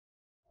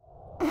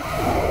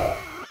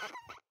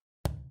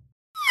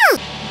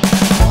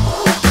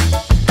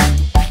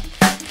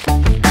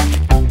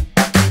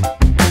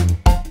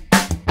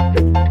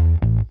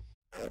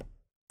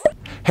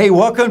Hey,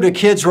 welcome to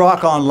Kids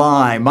Rock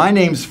Online. My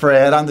name's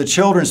Fred. I'm the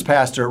children's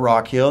pastor at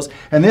Rock Hills,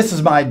 and this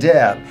is my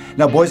Deb.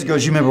 Now, boys and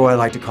girls, you remember what I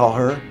like to call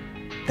her?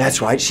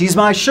 That's right, she's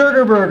my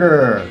sugar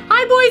burger.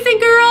 Hi, boys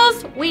and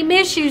girls. We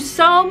miss you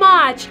so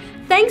much.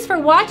 Thanks for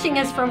watching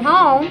us from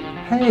home.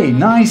 Hey,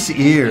 nice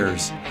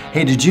ears.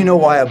 Hey, did you know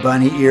why a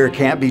bunny ear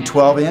can't be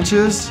 12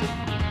 inches?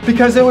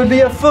 Because it would be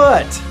a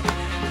foot.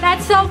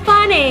 That's so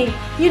funny.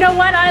 You know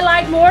what I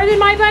like more than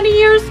my bunny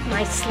ears?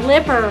 My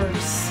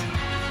slippers.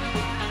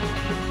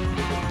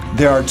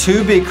 There are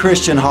two big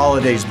Christian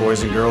holidays,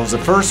 boys and girls. The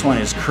first one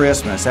is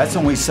Christmas. That's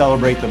when we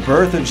celebrate the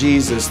birth of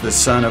Jesus, the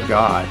Son of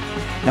God.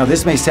 Now,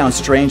 this may sound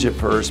strange at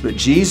first, but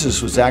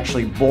Jesus was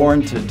actually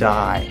born to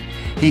die.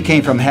 He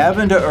came from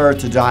heaven to earth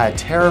to die a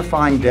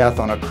terrifying death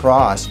on a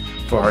cross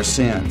for our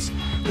sins.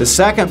 The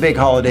second big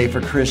holiday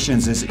for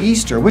Christians is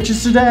Easter, which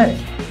is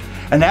today.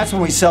 And that's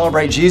when we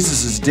celebrate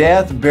Jesus'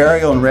 death,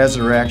 burial, and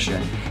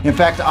resurrection. In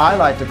fact, I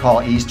like to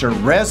call Easter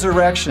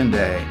Resurrection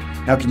Day.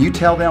 Now, can you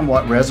tell them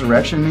what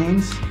resurrection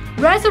means?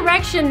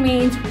 Resurrection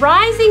means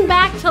rising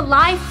back to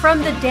life from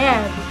the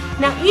dead.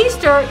 Now,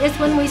 Easter is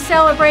when we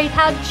celebrate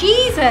how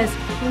Jesus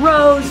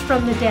rose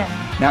from the dead.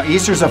 Now,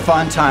 Easter's a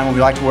fun time when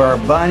we like to wear our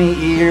bunny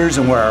ears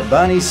and wear our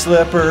bunny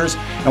slippers,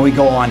 and we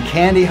go on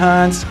candy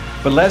hunts.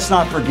 But let's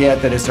not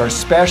forget that it's our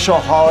special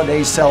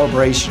holiday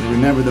celebration to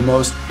remember the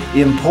most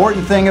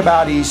important thing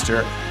about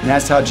Easter, and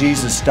that's how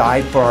Jesus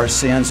died for our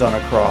sins on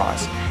a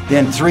cross.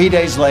 Then 3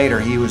 days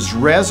later, he was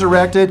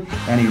resurrected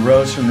and he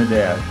rose from the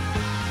dead.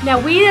 Now,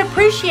 we'd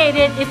appreciate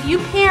it if you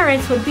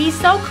parents would be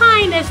so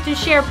kind as to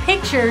share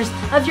pictures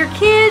of your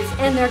kids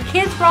and their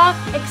Kids Rock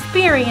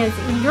experience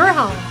in your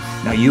home.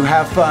 Now, you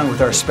have fun with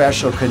our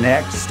special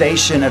Connect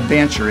Station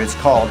adventure. It's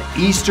called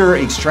Easter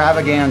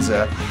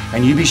Extravaganza,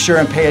 and you be sure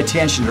and pay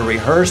attention to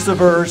rehearse the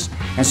verse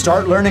and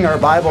start learning our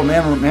Bible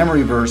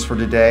memory verse for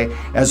today,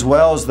 as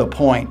well as the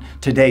point,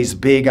 today's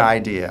big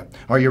idea.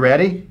 Are you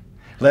ready?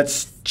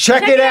 Let's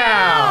check it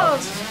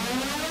out!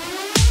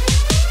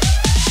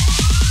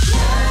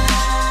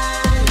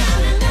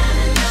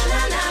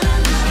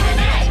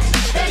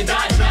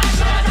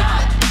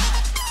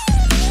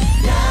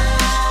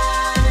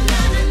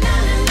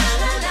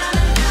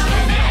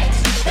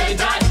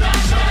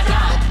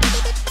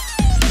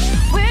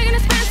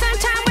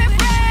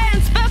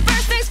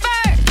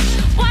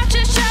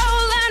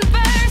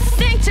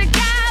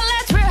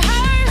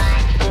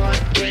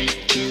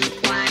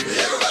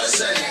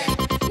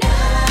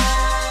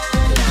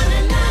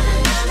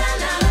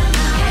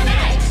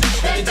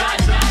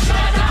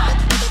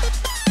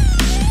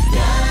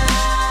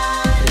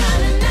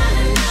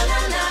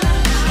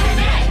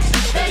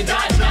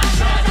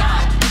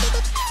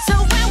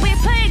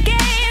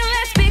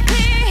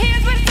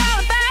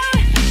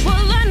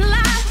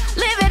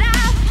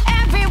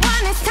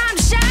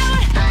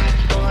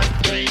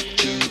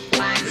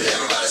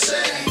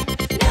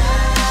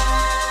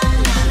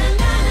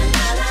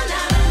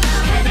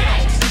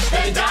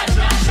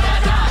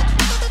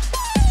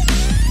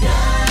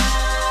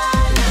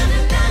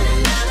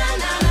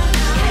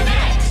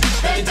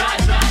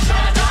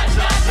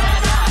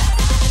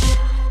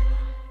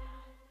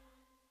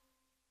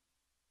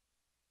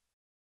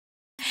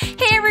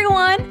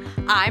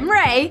 I'm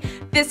Ray.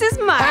 This is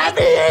Mike.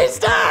 Happy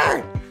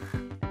Easter!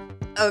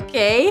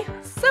 Okay,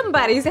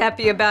 somebody's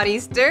happy about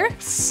Easter.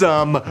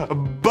 Some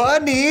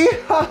bunny.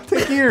 Oh,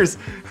 take yours.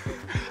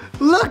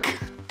 Look,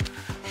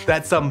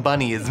 that some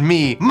bunny is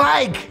me,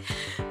 Mike.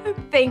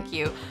 Thank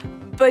you.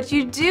 But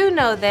you do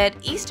know that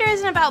Easter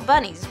isn't about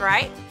bunnies,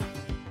 right?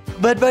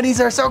 But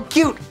bunnies are so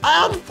cute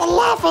and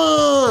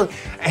fluffy.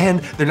 And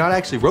they're not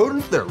actually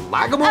rodents, they're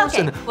lagomorphs.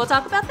 Okay, we'll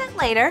talk about that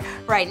later.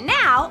 Right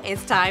now,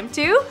 it's time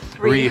to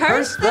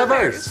rehearse the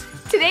verse.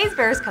 Today's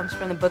verse comes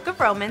from the book of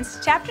Romans,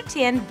 chapter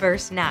 10,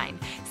 verse 9.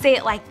 Say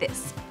it like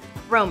this.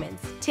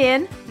 Romans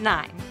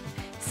 10:9.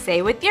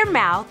 Say with your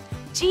mouth,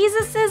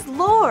 Jesus is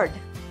Lord.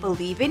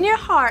 Believe in your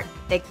heart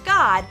that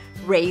God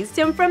raised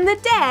him from the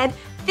dead,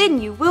 then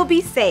you will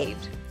be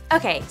saved.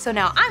 Okay, so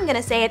now I'm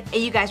gonna say it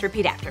and you guys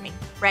repeat after me.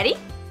 Ready?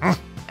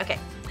 Okay.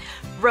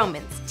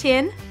 Romans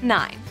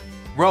 10:9.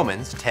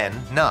 Romans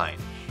 10:9.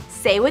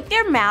 Say with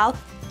your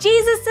mouth,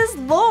 Jesus is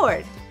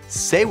Lord.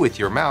 Say with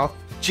your mouth,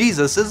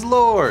 Jesus is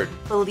Lord.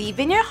 Believe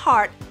in your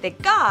heart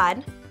that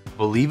God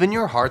Believe in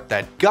your heart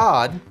that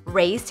God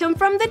raised him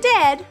from the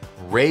dead,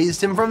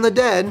 raised him from the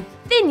dead,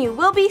 then you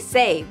will be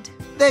saved.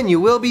 then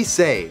you will be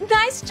saved.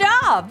 Nice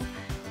job.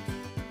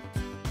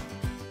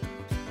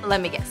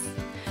 Let me guess.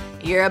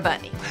 You're a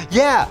bunny.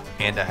 Yeah,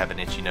 and I have an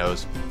itchy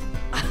nose.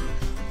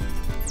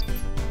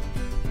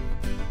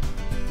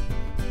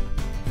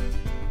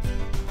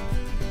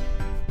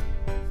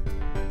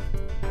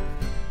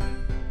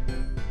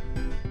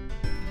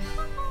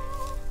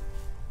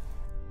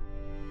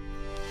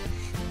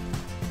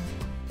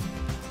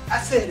 I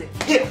said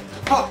it, hip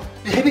hop,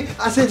 baby.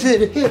 I said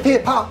it,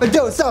 hip hop, and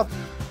do stuff.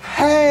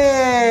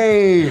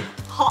 Hey!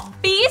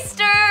 Happy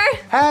Easter!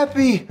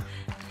 Happy.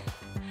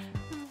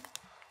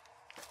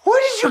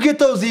 Where did you get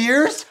those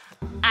ears?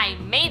 I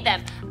made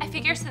them. I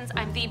figure since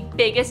I'm the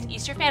biggest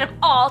Easter fan of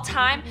all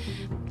time,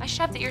 I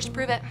shoved the ears to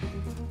prove it.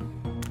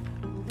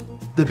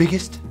 The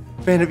biggest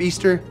fan of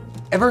Easter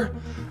ever?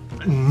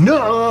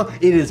 No,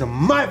 it is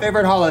my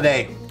favorite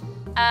holiday.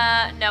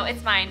 No,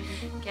 it's mine.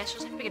 Guess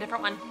you'll have to pick a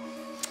different one.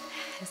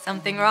 Is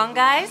something wrong,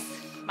 guys?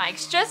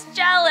 Mike's just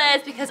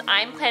jealous because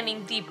I'm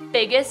planning the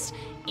biggest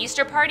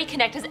Easter party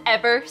Connect has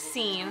ever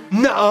seen.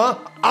 Nuh-uh,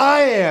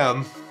 I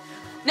am.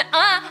 Nuh-uh,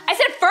 I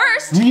said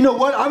first. You know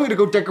what? I'm gonna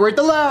go decorate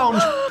the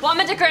lounge. Well, I'm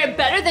gonna decorate it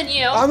better than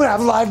you. I'm gonna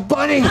have live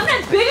bunnies. I'm gonna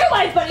have bigger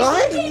live bunnies.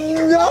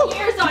 No.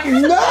 Years on.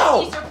 You're the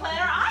best Easter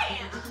planner I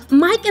am.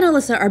 Mike and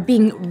Alyssa are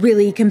being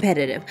really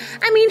competitive.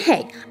 I mean,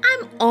 hey,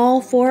 I'm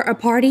all for a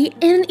party,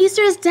 and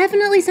Easter is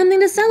definitely something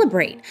to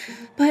celebrate.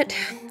 But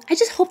I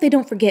just hope they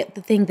don't forget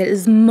the thing that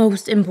is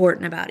most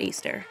important about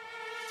Easter.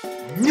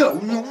 No.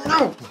 Yeah,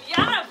 I'm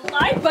gonna have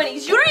live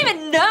bunnies. You don't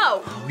even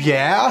know.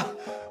 Yeah?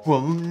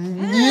 Well,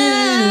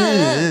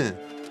 yeah.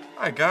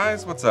 Hi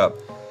guys, what's up?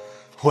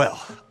 Well,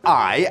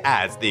 I,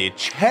 as the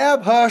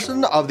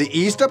chairperson of the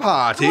Easter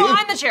party... Well,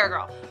 I'm the chair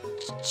girl.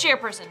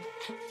 Chairperson.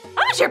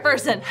 I'm the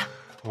chairperson.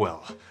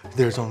 Well,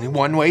 there's only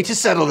one way to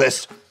settle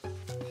this.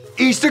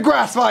 Easter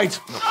grass fight!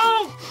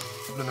 Oh!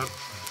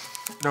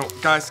 No,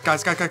 guys,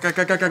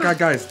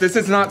 this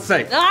is not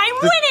safe. I'm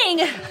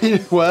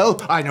winning!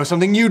 Well, I know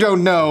something you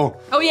don't know.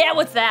 Oh yeah,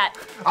 what's that?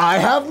 I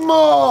have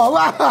more!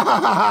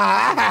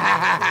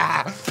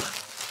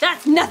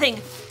 That's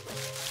nothing.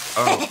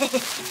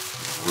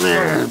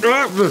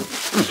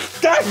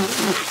 Guys!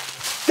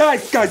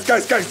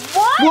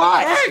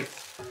 What? Hey!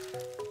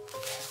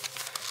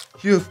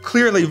 You have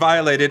clearly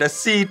violated a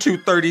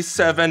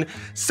C-237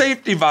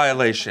 safety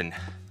violation.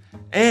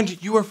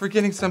 And you are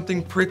forgetting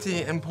something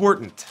pretty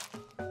important.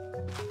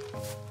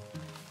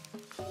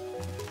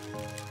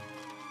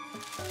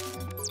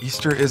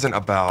 Easter isn't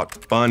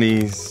about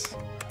bunnies,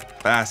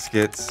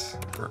 baskets,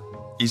 or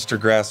Easter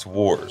grass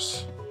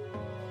wars.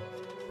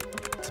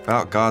 It's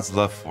about God's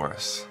love for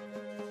us.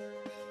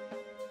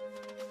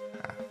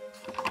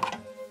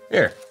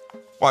 Here,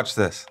 watch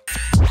this.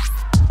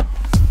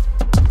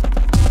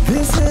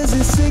 This is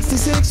his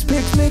 66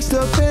 picks mixed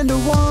up into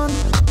one.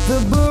 The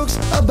book's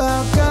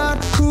about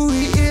God, who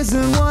he is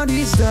and what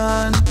he's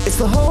done. It's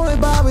the Holy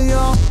Bible,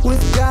 y'all,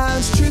 with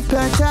God's truth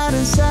packed tight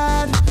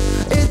inside.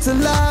 It's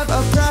alive,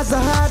 a prize to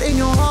hide in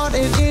your heart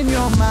and in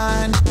your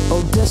mind.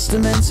 Old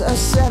Testaments are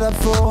set up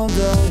for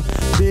the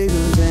big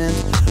event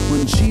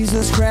when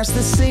Jesus crashed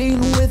the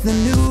scene with a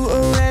new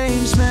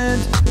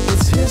arrangement.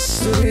 It's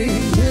history,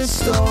 his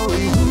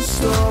story, whose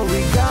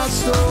story, God's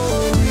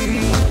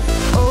story.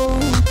 Oh,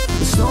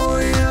 the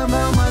story of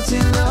how much he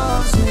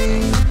loves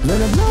me. Let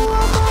him blow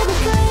up all the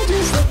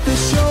pages, let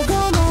this show go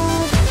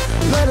on.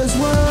 Let his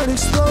word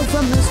explode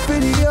from this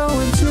video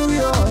into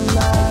your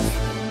life.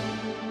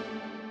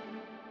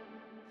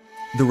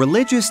 The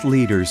religious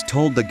leaders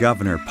told the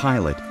governor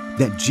Pilate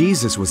that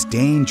Jesus was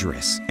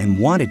dangerous and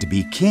wanted to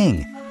be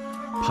king.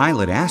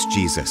 Pilate asked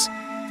Jesus,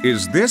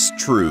 "Is this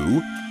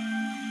true?"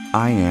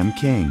 "I am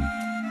king,"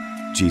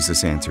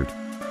 Jesus answered,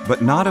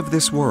 "but not of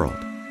this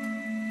world."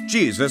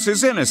 "Jesus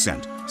is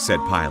innocent," said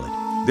Pilate.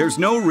 "There's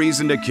no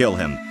reason to kill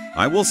him.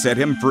 I will set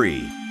him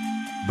free."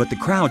 But the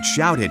crowd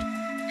shouted,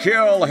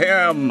 "Kill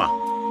him!"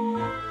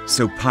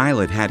 So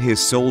Pilate had his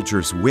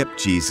soldiers whip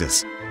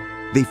Jesus.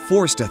 They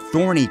forced a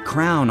thorny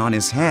crown on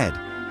his head.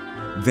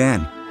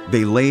 Then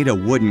they laid a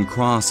wooden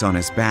cross on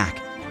his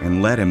back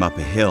and led him up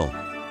a hill.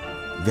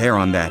 There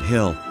on that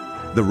hill,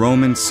 the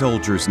Roman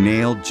soldiers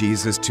nailed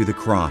Jesus to the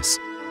cross,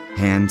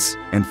 hands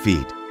and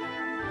feet.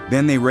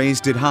 Then they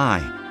raised it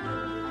high.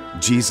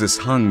 Jesus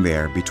hung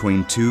there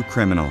between two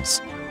criminals.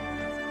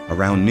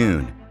 Around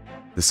noon,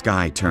 the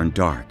sky turned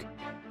dark.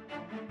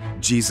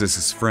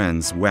 Jesus'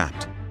 friends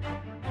wept.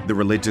 The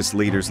religious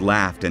leaders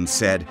laughed and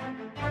said,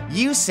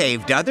 "You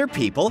saved other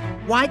people.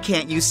 Why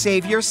can't you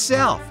save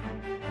yourself?"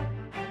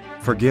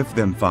 "Forgive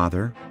them,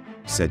 Father,"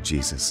 said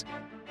Jesus.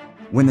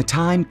 When the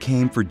time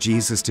came for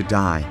Jesus to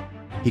die,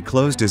 he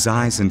closed his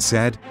eyes and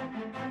said,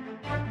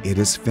 "It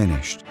is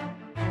finished."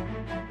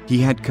 He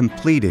had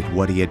completed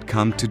what he had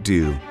come to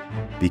do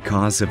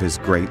because of his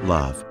great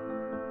love.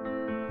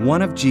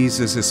 One of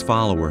Jesus'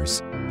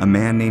 followers, a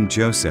man named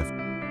Joseph,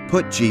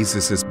 put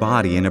Jesus'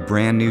 body in a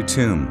brand new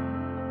tomb.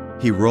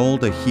 He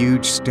rolled a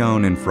huge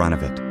stone in front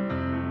of it.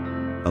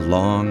 A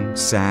long,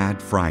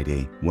 sad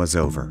Friday was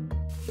over.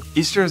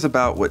 Easter is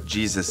about what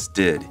Jesus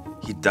did.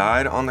 He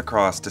died on the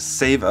cross to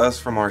save us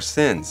from our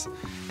sins.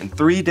 And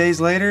 3 days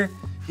later,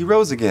 he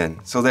rose again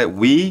so that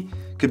we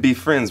could be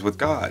friends with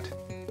God.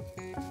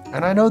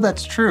 And I know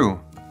that's true.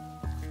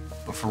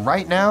 But for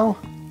right now,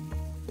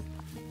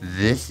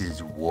 this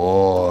is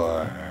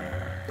war.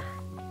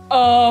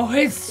 Oh,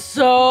 it's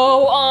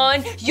so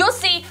on. You'll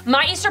see,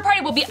 my Easter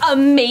party will be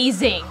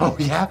amazing. Oh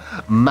yeah?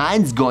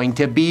 Mine's going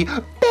to be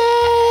better.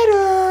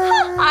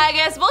 I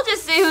guess we'll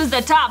just see who's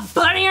the top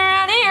bunny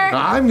around here.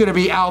 I'm gonna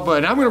be Alba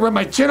and I'm gonna rub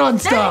my chin on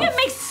That stuff. even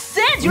makes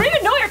sense. You don't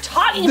even know what you're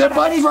talking The about.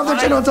 bunnies rub their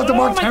chin on stuff to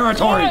mark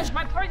territory. Gosh,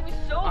 my party's gonna be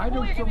so I know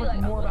cool. You're so gonna be much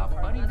like, more oh,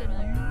 about bunnies than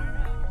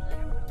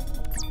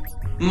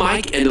you.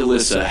 Mike and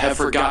Alyssa have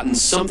forgotten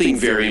something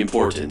very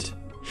important.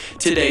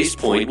 Today's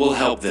point will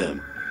help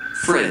them.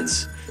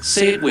 Friends,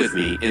 say it with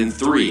me in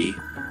 3,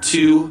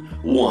 2,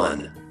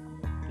 1.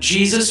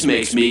 Jesus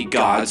makes me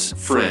God's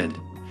friend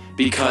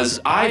because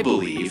I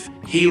believe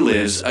he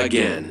lives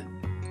again.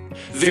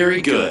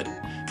 Very good.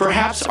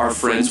 Perhaps our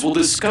friends will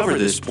discover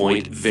this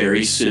point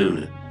very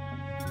soon.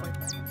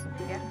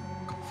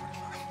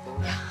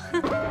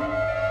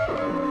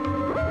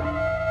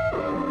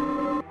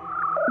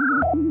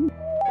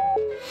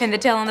 Pin the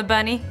tail on the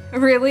bunny?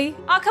 Really?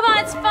 Oh, come on,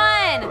 it's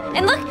fun!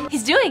 And look,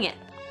 he's doing it.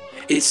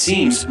 It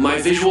seems my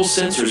visual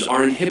sensors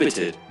are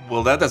inhibited.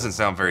 Well, that doesn't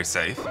sound very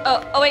safe.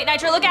 Oh wait,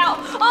 Nitro, look out!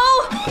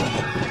 Oh!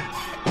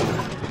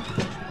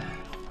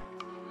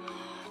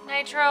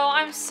 Nitro,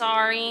 I'm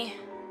sorry.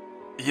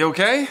 You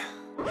okay?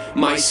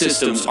 My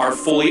systems are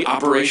fully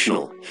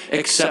operational,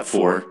 except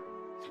for...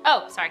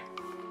 Oh, sorry.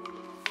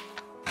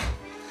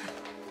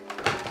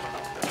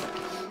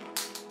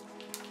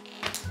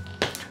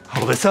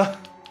 Alyssa,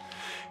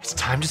 it's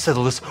time to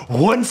settle this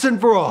once and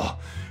for all.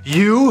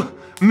 You,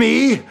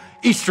 me,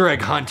 Easter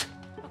egg hunt.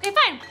 Okay,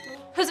 fine.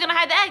 Who's gonna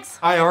hide the eggs?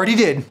 I already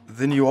did.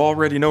 Then you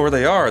already know where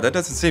they are. That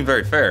doesn't seem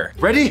very fair.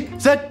 Ready,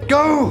 set,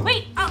 go!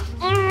 Wait,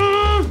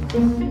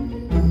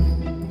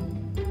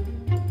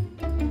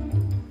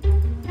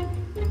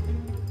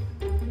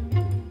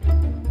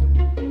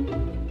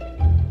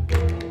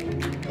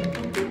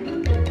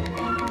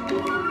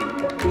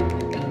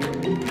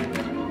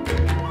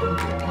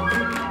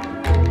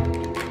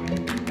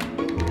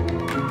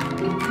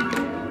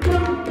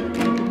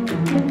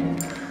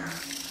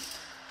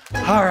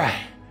 All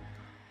right,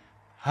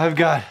 I've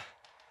got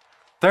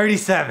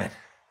 37. I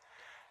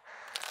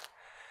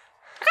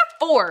got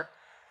 4.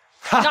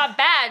 Not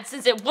bad,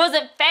 since it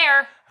wasn't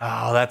fair.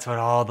 Oh, that's what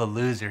all the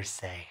losers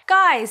say.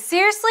 Guys,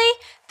 seriously?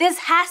 This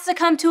has to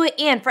come to an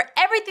end for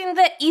everything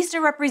that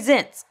Easter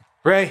represents.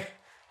 Ray,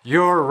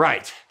 you're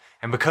right.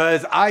 And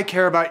because I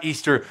care about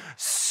Easter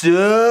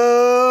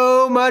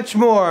so much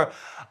more,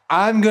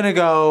 I'm gonna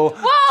go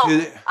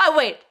Whoa! Oh,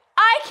 wait.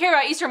 I care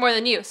about Easter more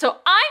than you, so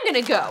I'm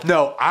gonna go.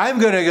 No, I'm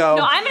gonna go.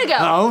 No, I'm gonna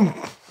go.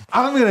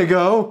 I'm gonna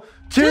go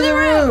to the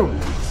room.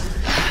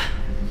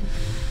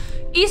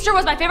 Easter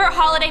was my favorite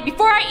holiday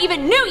before I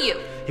even knew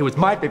you. It was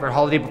my favorite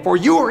holiday before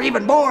you were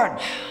even born.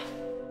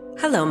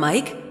 Hello,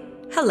 Mike.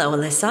 Hello,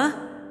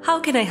 Alyssa. How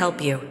can I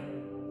help you?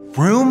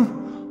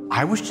 Room,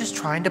 I was just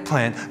trying to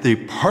plan the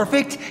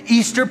perfect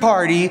Easter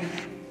party.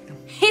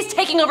 He's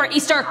taking over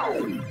Easter.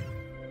 And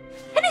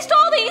he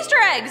stole the Easter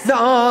eggs.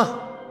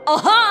 Nuh-uh.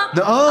 Uh-huh.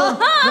 Nuh-uh.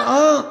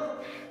 Nuh-uh.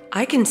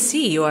 I can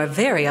see you are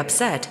very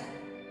upset.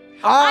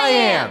 I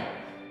am.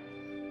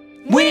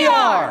 We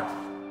are.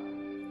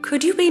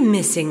 Could you be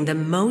missing the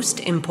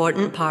most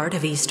important part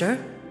of Easter?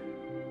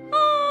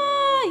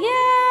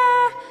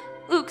 Yeah.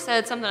 Luke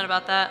said something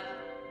about that.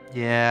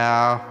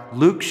 Yeah,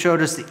 Luke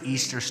showed us the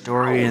Easter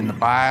story in the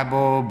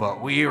Bible,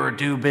 but we were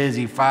too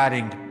busy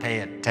fighting to pay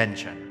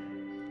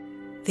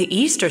attention. The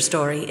Easter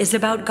story is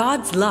about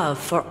God's love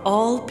for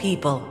all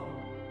people.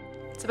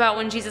 It's about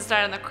when Jesus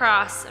died on the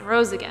cross and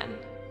rose again.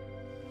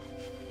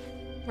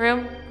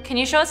 Room, can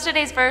you show us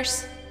today's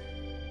verse?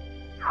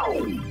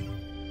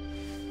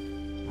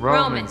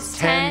 Romans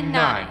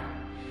 10:9.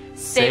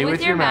 Say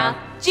with your mouth,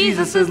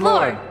 Jesus is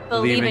Lord.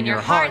 Believe in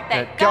your heart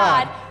that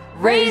God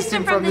raised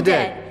him from the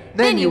dead.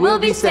 Then you will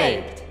be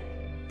saved.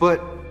 But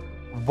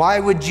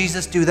why would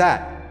Jesus do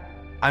that?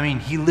 I mean,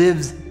 he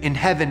lives in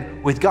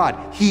heaven with God.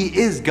 He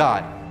is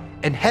God,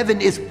 and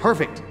heaven is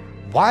perfect.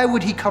 Why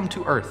would he come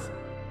to earth?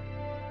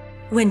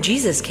 When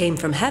Jesus came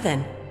from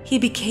heaven, he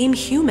became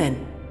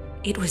human.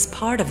 It was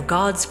part of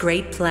God's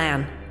great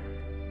plan.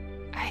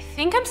 I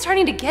think I'm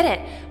starting to get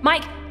it.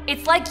 Mike,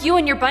 it's like you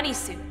and your bunny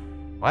suit.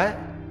 What?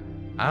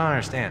 I don't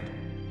understand.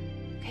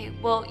 Okay,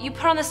 well, you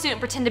put on the suit and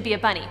pretend to be a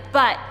bunny,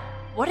 but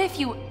what if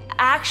you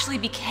actually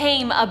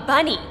became a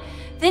bunny?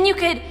 Then you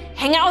could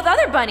hang out with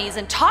other bunnies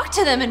and talk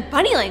to them in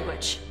bunny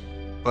language.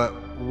 But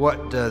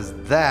what does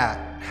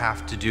that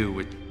have to do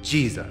with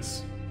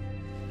Jesus?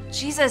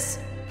 Jesus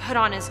put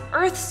on his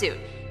earth suit,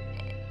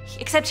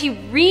 except he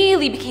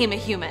really became a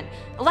human,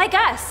 like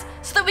us,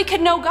 so that we could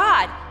know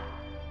God.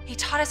 He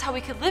taught us how we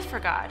could live for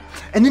God.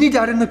 And then he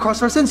died on the cross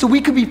for our sins so we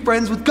could be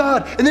friends with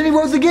God. And then he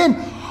rose again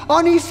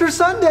on Easter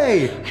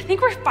Sunday. I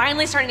think we're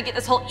finally starting to get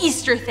this whole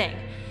Easter thing.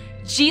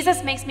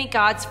 Jesus makes me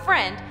God's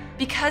friend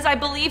because I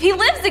believe he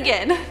lives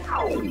again.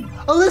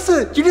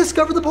 Alyssa, you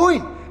discovered the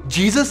point.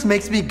 Jesus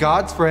makes me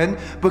God's friend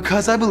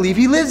because I believe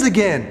he lives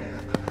again.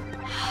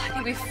 I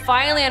think we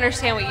finally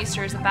understand what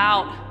Easter is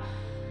about.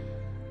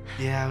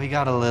 Yeah, we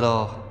got a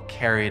little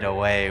carried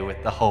away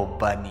with the whole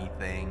bunny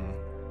thing.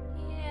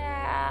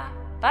 Yeah,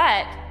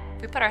 but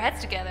if we put our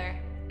heads together,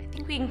 I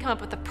think we can come up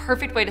with the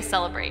perfect way to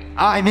celebrate.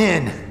 I'm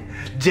in.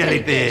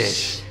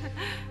 Jellyfish.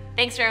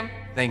 Thanks, Room.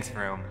 Thanks,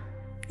 Room.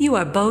 You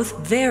are both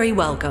very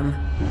welcome.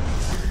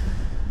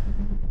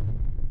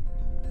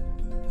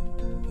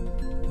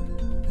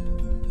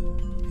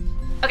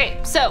 Okay,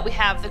 so we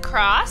have the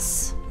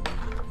cross,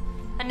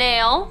 a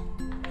nail,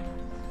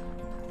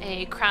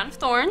 a crown of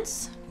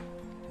thorns,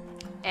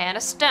 and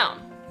a stone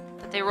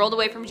that they rolled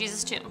away from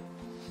Jesus' tomb.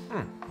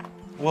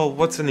 Well,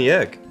 what's in the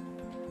egg?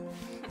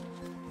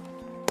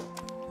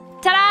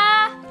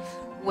 Ta-da!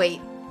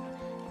 Wait,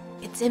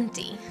 it's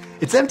empty.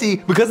 It's empty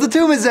because the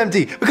tomb is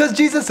empty, because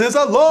Jesus is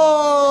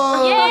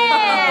alive!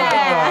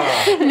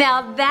 Yeah!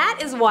 Now that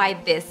is why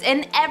this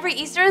and every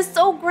Easter is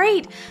so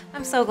great.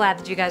 I'm so glad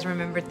that you guys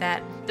remembered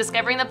that.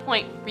 Discovering the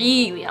point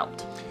really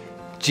helped.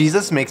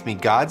 Jesus makes me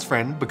God's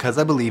friend because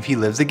I believe he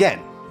lives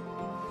again.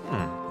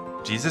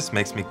 Jesus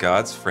makes me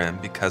God's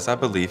friend because I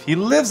believe he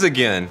lives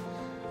again.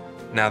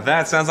 Now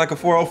that sounds like a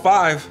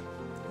 405.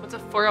 What's a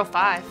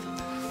 405?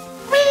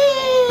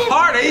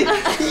 Party!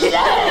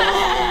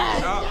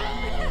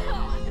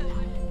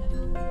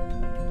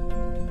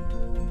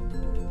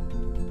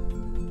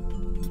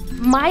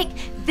 Mike,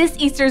 this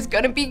Easter is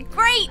gonna be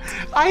great.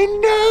 I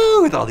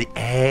know, with all the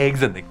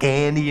eggs and the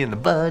candy and the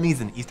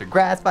bunnies and Easter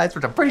grass fights,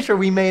 which I'm pretty sure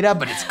we made up,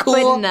 but it's cool.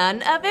 But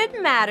none of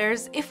it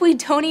matters if we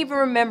don't even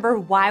remember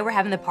why we're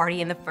having the party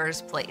in the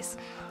first place.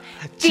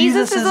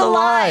 Jesus is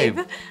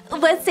alive.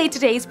 Let's say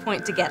today's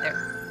point together.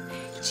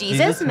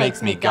 Jesus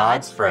makes me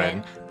God's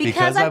friend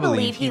because I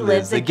believe he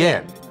lives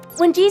again.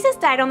 When Jesus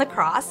died on the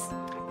cross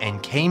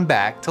and came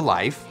back to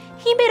life,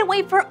 he made a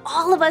way for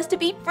all of us to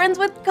be friends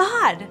with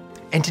God.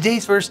 And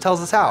today's verse tells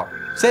us how.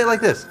 Say it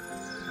like this.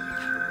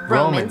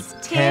 Romans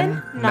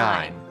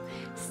 10:9.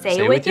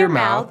 Say with your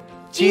mouth,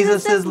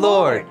 Jesus is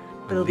Lord.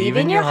 Believe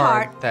in your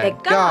heart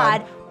that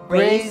God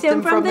raised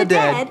him from the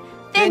dead,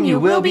 then you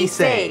will be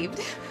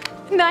saved.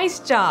 Nice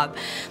job.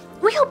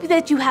 We hope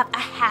that you have a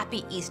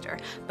happy Easter,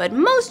 but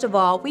most of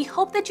all, we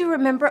hope that you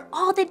remember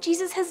all that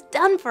Jesus has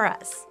done for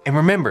us. And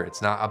remember,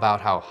 it's not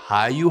about how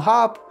high you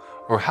hop,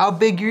 or how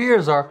big your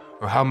ears are,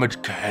 or how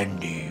much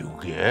candy you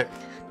get.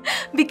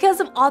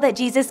 Because of all that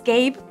Jesus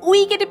gave,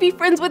 we get to be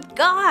friends with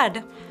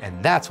God.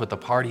 And that's what the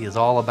party is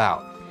all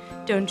about.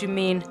 Don't you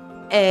mean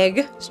egg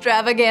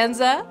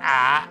extravaganza?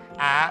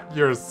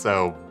 You're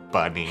so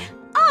funny.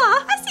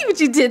 I see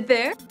what you did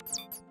there.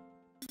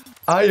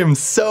 I am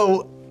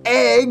so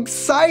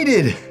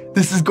excited.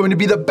 This is going to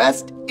be the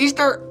best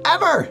Easter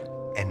ever.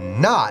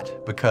 And not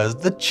because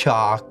the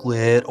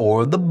chocolate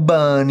or the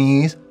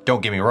bunnies.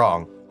 Don't get me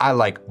wrong, I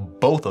like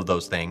both of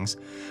those things.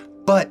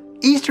 But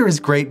Easter is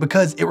great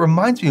because it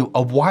reminds me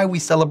of why we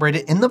celebrate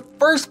it in the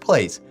first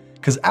place.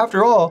 Because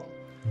after all,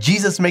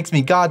 Jesus makes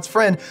me God's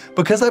friend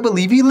because I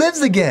believe he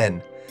lives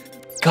again.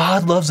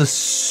 God loves us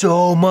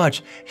so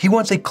much. He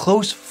wants a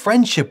close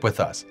friendship with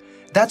us.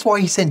 That's why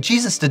he sent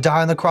Jesus to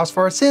die on the cross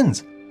for our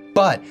sins.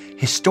 But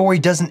his story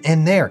doesn't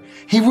end there.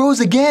 He rose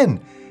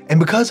again. And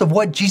because of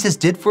what Jesus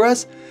did for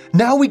us,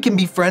 now we can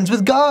be friends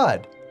with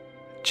God.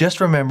 Just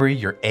remember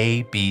your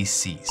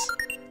ABCs.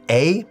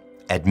 A,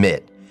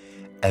 admit.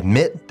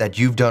 Admit that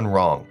you've done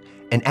wrong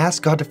and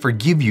ask God to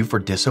forgive you for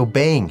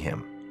disobeying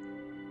him.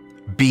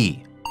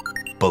 B,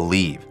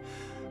 believe.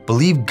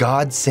 Believe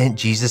God sent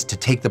Jesus to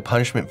take the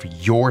punishment for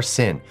your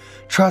sin.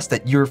 Trust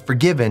that you're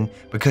forgiven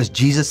because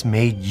Jesus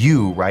made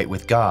you right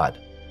with God.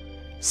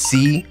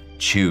 C,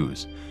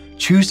 choose.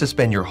 Choose to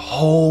spend your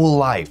whole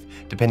life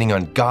depending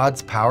on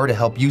God's power to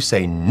help you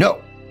say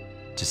no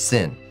to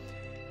sin.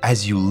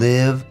 As you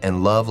live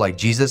and love like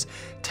Jesus,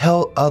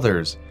 tell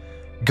others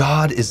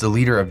God is the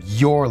leader of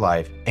your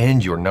life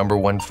and your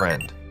 #1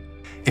 friend.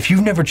 If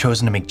you've never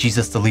chosen to make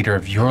Jesus the leader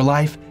of your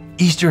life,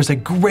 Easter is a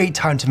great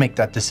time to make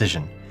that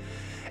decision.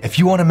 If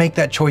you want to make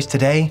that choice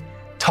today,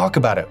 talk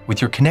about it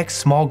with your Connect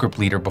small group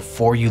leader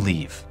before you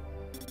leave.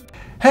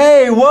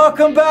 Hey,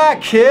 welcome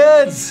back,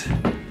 kids.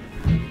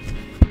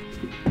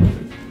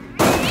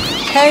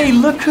 Hey,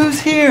 look who's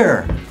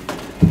here.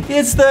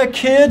 It's the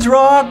Kids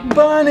Rock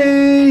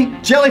Bunny.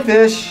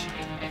 Jellyfish.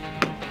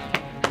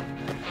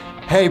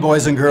 Hey,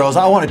 boys and girls,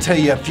 I want to tell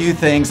you a few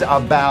things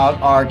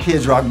about our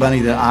Kids Rock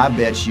Bunny that I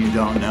bet you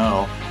don't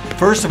know.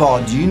 First of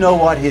all, do you know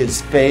what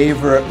his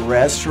favorite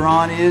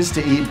restaurant is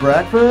to eat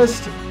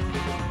breakfast?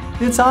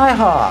 It's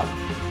IHOP.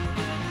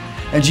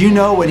 And do you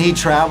know when he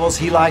travels,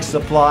 he likes to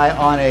fly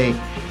on a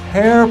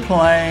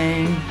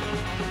airplane?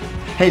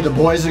 Hey, the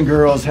boys and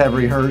girls have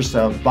rehearsed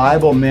a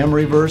Bible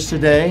memory verse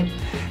today.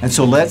 And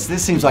so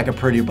this seems like a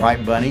pretty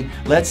bright bunny.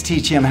 Let's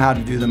teach him how to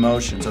do the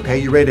motions, okay?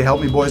 You ready to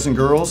help me, boys and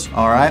girls?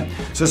 All right?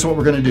 So this is what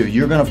we're gonna do.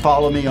 You're gonna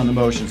follow me on the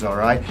motions, all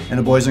right? And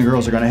the boys and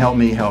girls are gonna help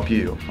me help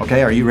you,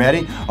 okay? Are you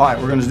ready? All right,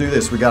 we're gonna do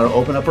this. We gotta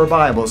open up our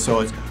Bible.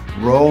 So it's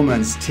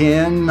Romans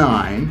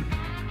 10:9.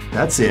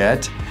 That's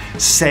it.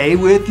 Say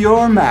with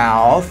your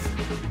mouth,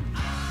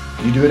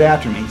 you do it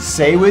after me.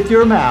 Say with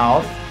your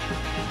mouth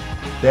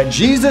that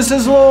Jesus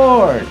is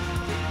Lord,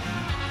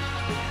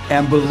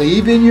 and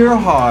believe in your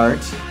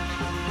heart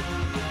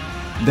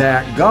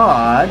that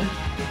God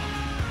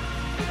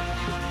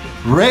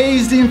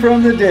raised him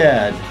from the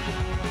dead,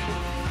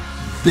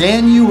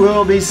 then you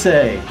will be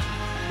saved.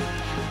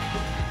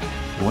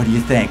 What do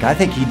you think? I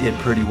think he did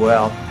pretty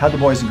well. How'd the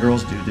boys and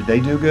girls do? Did they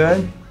do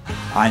good?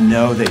 I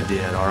know they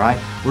did, all right?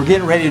 We're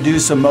getting ready to do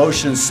some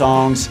motion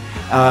songs,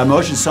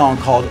 motion song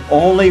called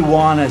Only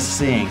Wanna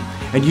Sing.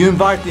 And you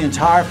invite the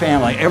entire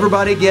family.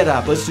 Everybody get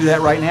up. Let's do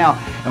that right now.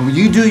 And when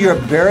you do your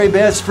very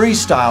best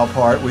freestyle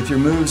part with your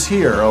moves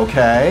here,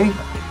 okay?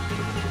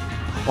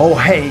 Oh,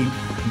 hey,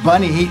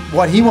 Bunny,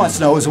 what he wants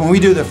to know is when we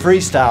do the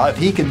freestyle, if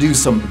he can do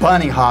some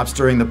bunny hops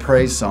during the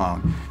praise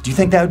song. Do you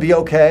think that would be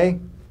okay?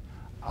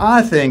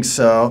 I think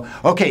so.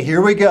 Okay,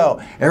 here we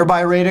go.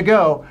 Everybody ready to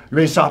go? You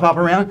ready to stop, hop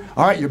around?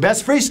 All right, your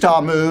best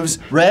freestyle moves.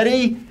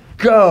 Ready?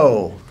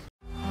 Go.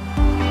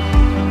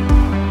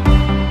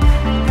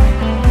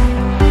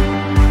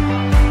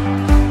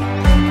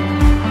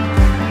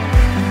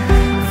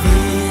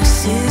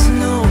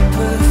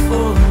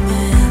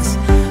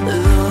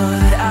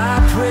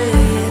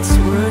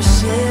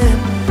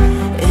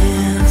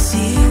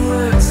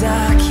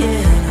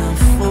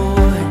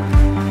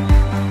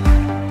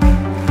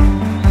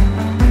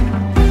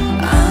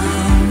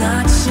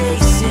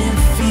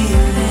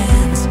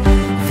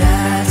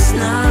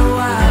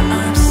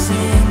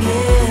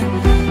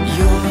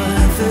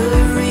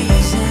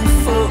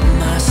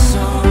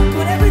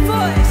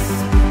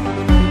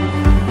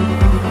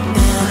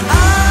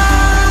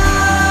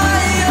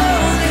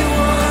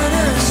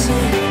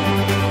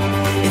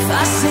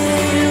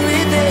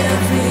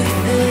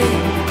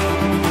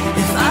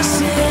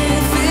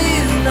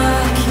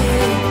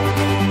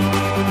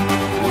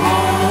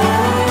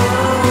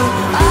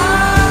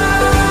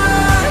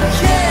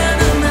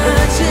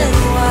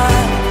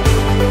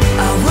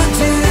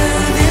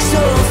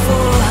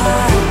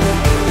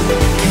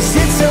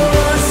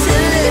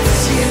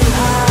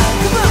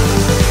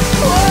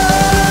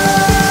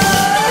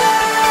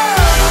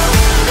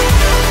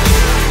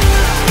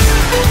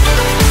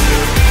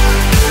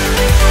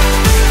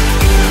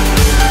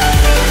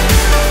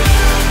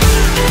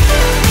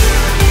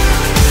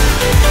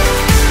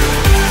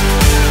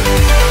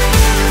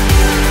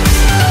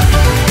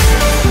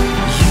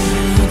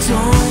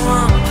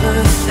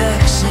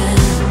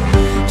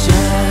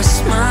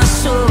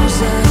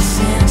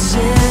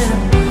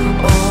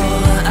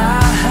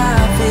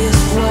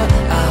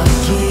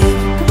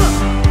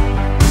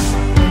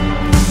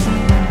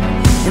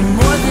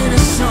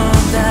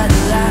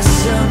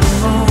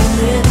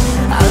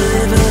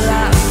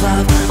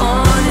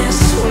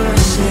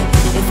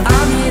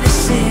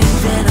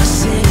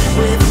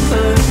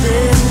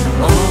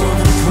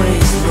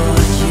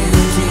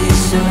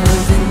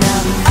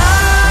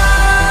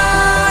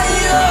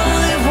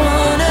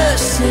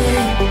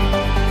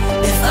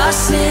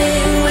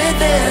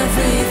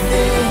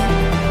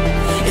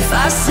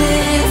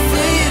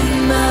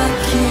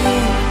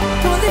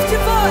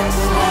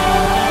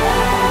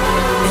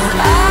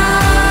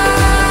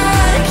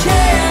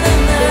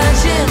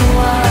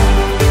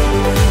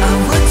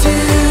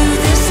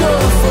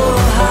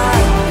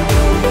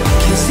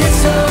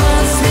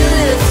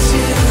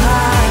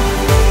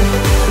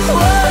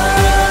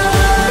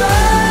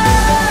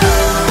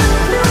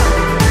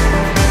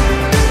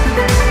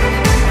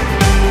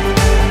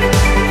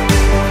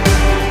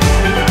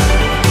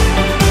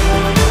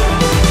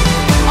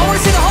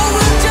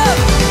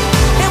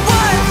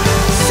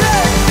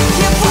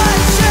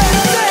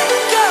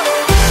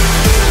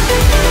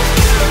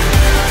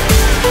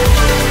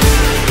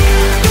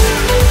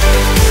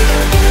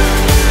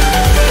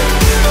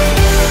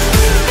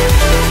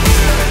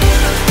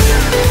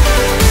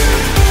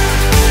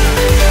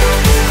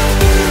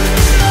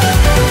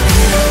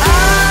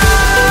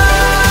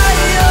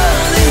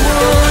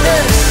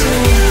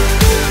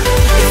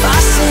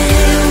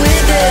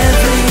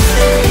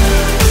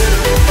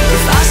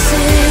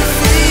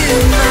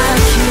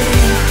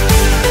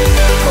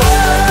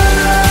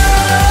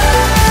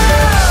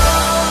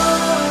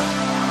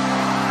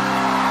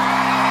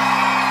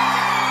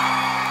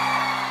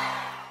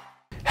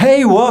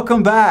 Hey,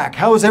 welcome back.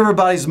 How was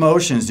everybody's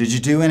motions? Did you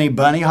do any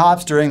bunny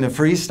hops during the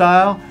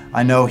freestyle?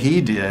 I know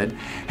he did.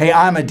 Hey,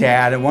 I'm a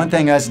dad, and one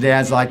thing us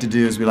dads like to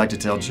do is we like to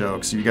tell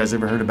jokes. You guys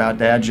ever heard about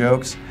dad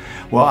jokes?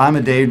 Well, I'm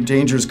a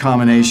dangerous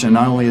combination.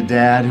 Not only a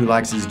dad who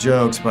likes his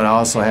jokes, but I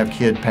also have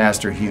kid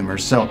pastor humor.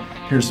 So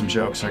here's some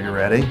jokes. Are you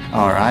ready?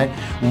 All right.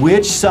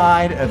 Which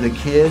side of the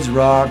Kids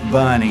Rock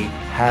bunny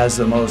has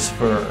the most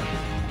fur?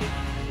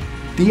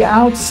 The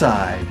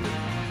outside.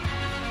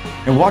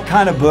 And what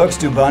kind of books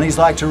do bunnies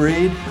like to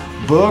read?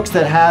 Books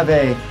that have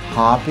a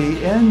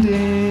happy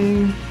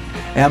ending.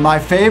 And my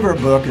favorite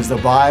book is the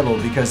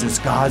Bible because it's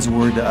God's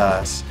word to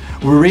us.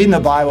 We're reading the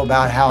Bible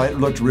about how it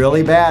looked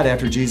really bad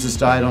after Jesus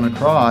died on a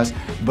cross,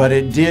 but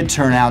it did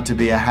turn out to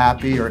be a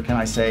happy, or can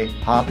I say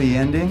happy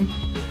ending?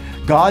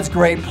 God's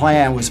great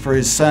plan was for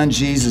his son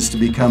Jesus to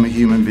become a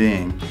human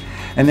being.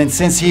 And then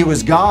since he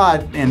was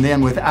God and then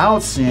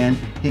without sin,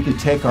 he could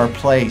take our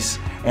place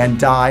and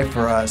die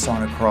for us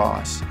on a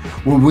cross.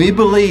 When we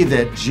believe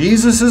that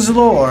Jesus is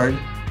Lord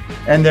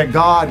and that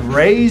God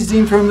raised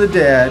him from the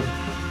dead,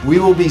 we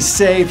will be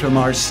saved from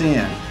our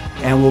sin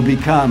and will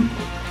become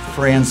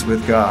friends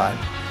with God.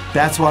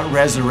 That's what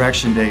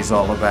Resurrection Day is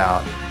all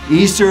about.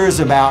 Easter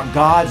is about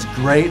God's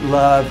great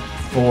love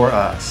for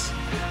us.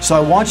 So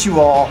I want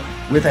you all,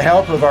 with the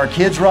help of our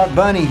Kids Rock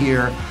Bunny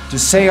here, to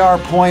say our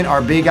point,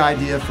 our big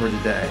idea for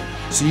today.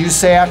 So you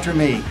say after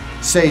me,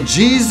 say,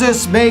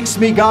 Jesus makes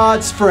me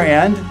God's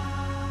friend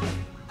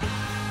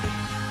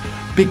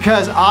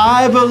because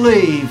I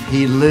believe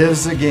he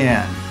lives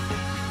again.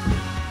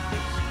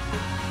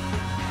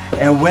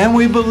 And when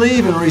we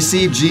believe and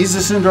receive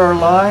Jesus into our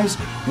lives,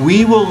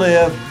 we will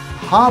live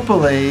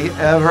happily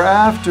ever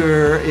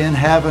after in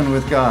heaven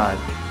with God.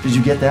 Did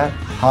you get that?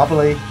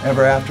 Happily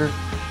ever after?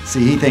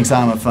 See, he thinks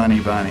I'm a funny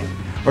bunny.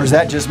 Or is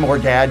that just more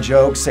dad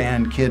jokes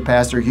and kid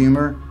pastor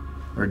humor?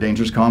 Or a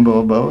dangerous combo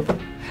of both?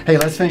 Hey,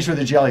 let's finish with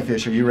the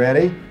jellyfish. Are you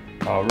ready?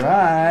 All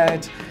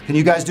right. Can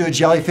you guys do a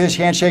jellyfish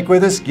handshake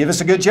with us? Give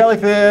us a good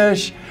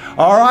jellyfish.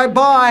 All right,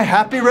 bye.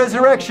 Happy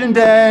Resurrection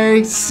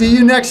Day. See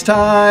you next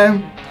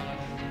time.